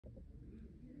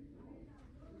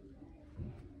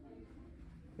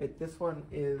Right, this one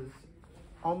is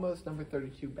almost number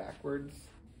 32 backwards.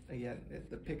 Again,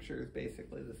 the picture is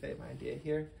basically the same idea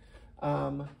here.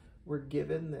 We're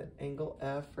given that angle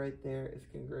F right there is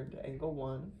congruent to angle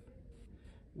 1.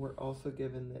 We're also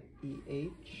given that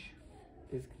EH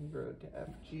is congruent to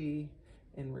FG,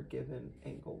 and we're given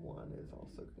angle 1 is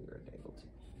also congruent to angle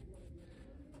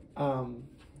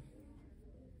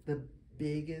 2. The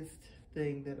biggest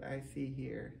thing that I see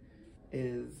here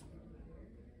is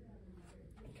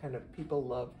kind of people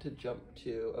love to jump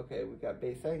to, okay, we've got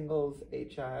base angles,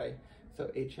 HI,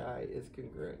 so HI is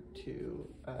congruent to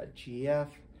GF,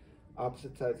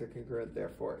 opposite sides are congruent,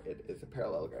 therefore it is a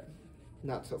parallelogram.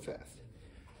 Not so fast.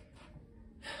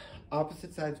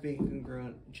 Opposite sides being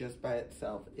congruent just by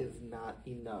itself is not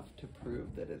enough to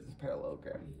prove that it is a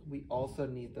parallelogram. We also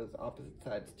need those opposite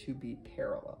sides to be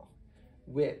parallel,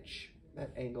 which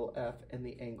that angle F and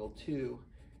the angle 2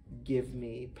 give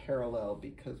me parallel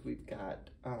because we've got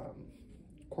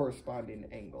corresponding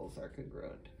angles are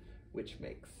congruent, which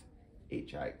makes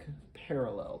HI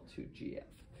parallel to GF.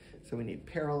 So we need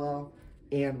parallel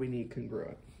and we need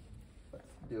congruent.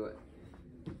 Let's do it.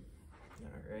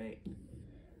 All right.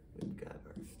 We've got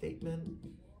our statement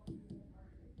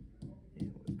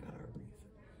and we've got our reason.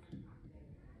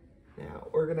 Now,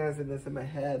 organizing this in my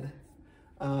head,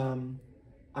 I'm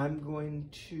going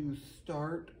to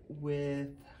start with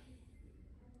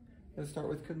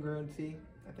congruency.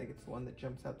 I think it's the one that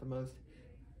jumps out the most.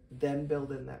 Then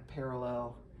build in that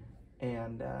parallel,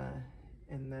 and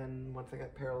then once I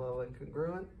got parallel and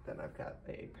congruent, then I've got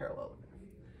a parallelogram.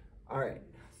 All right,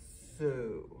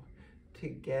 so to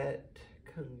get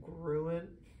congruent,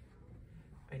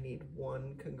 I need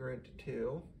 1 congruent to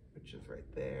 2, which is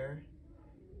right there,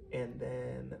 and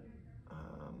then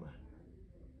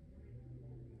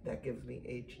that gives me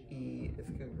HE is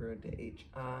congruent to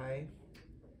HI,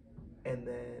 and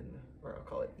then, or I'll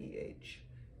call it EH,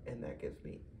 and that gives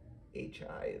me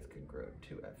HI is congruent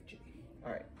to FG.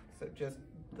 All right, so just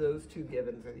those 2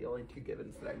 givens are the only 2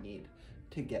 givens that I need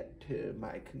to get to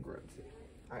my congruency.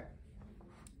 All right,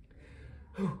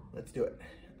 whew, let's do it.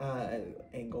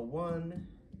 Angle 1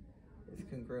 is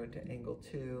congruent to angle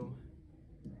 2,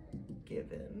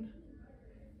 given.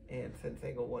 And since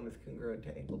angle 1 is congruent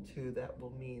to angle 2, that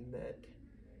will mean that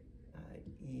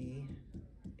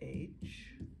EH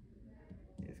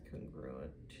is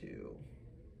congruent to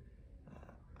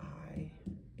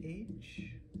IH,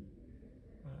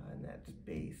 and that's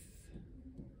base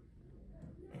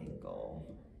angle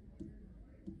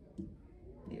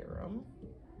theorem.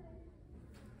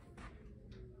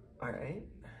 All right,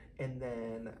 and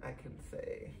then I can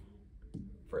say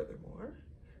furthermore,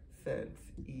 since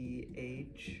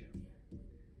EH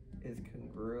is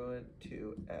congruent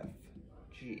to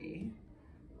FG,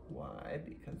 why?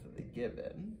 Because of the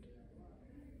given,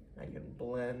 I can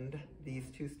blend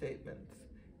these 2 statements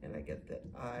and I get that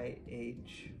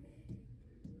IH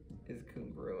is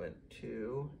congruent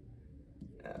to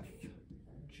FG.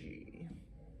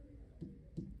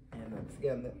 And that's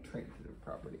again that transitive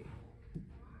property.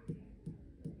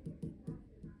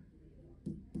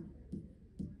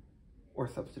 Or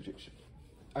substitution.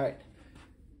 All right.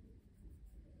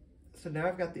 So now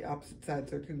I've got the opposite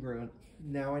sides are congruent.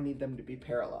 Now I need them to be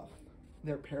parallel.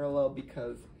 They're parallel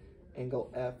because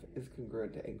angle F is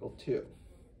congruent to angle 2.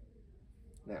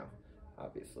 Now,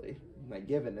 obviously, my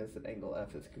given is that angle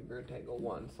F is congruent to angle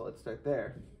 1, so let's start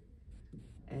there.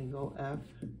 Angle F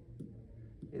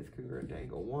is congruent to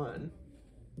angle 1,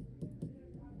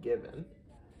 given.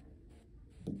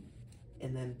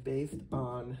 And then based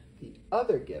on the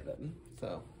other given,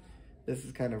 so this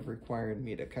is kind of requiring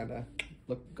me to kind of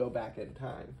go back in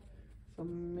time. So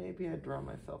maybe I draw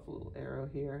myself a little arrow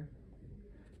here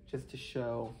just to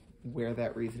show where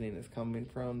that reasoning is coming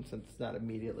from since it's not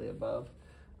immediately above.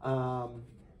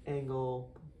 Angle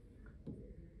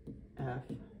F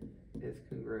is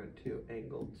congruent to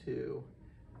angle 2.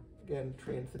 Again,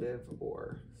 transitive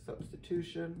or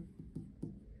substitution.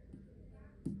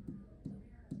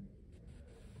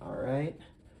 All right,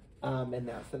 and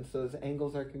now since those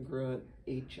angles are congruent,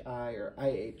 HI or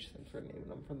IH, since we're naming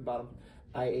them from the bottom,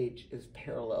 IH is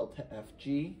parallel to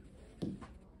FG.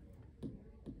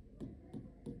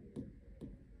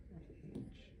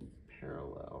 IH is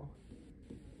parallel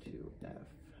to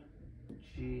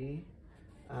FG,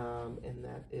 and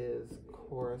that is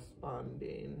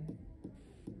corresponding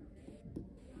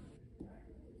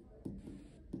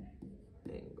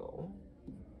angle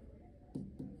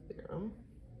theorem.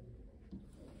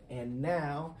 And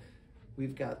now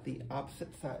we've got the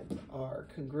opposite sides are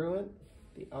congruent,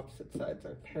 the opposite sides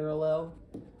are parallel,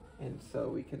 and so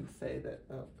we can say that,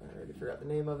 oh, I already forgot the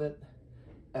name of it,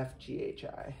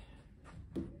 FGHI.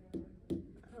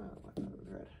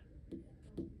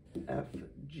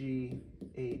 FGHI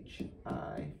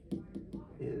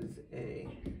is a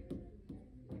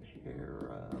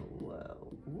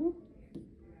parallelogram.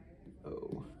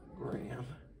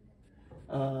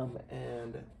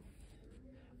 And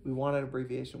we want an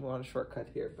abbreviation, we want a shortcut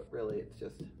here, but really it's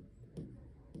just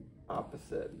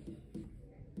opposite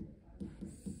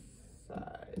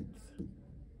sides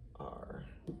are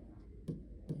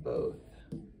both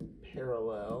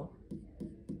parallel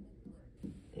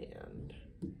and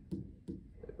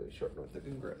we shorten with the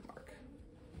congruent mark.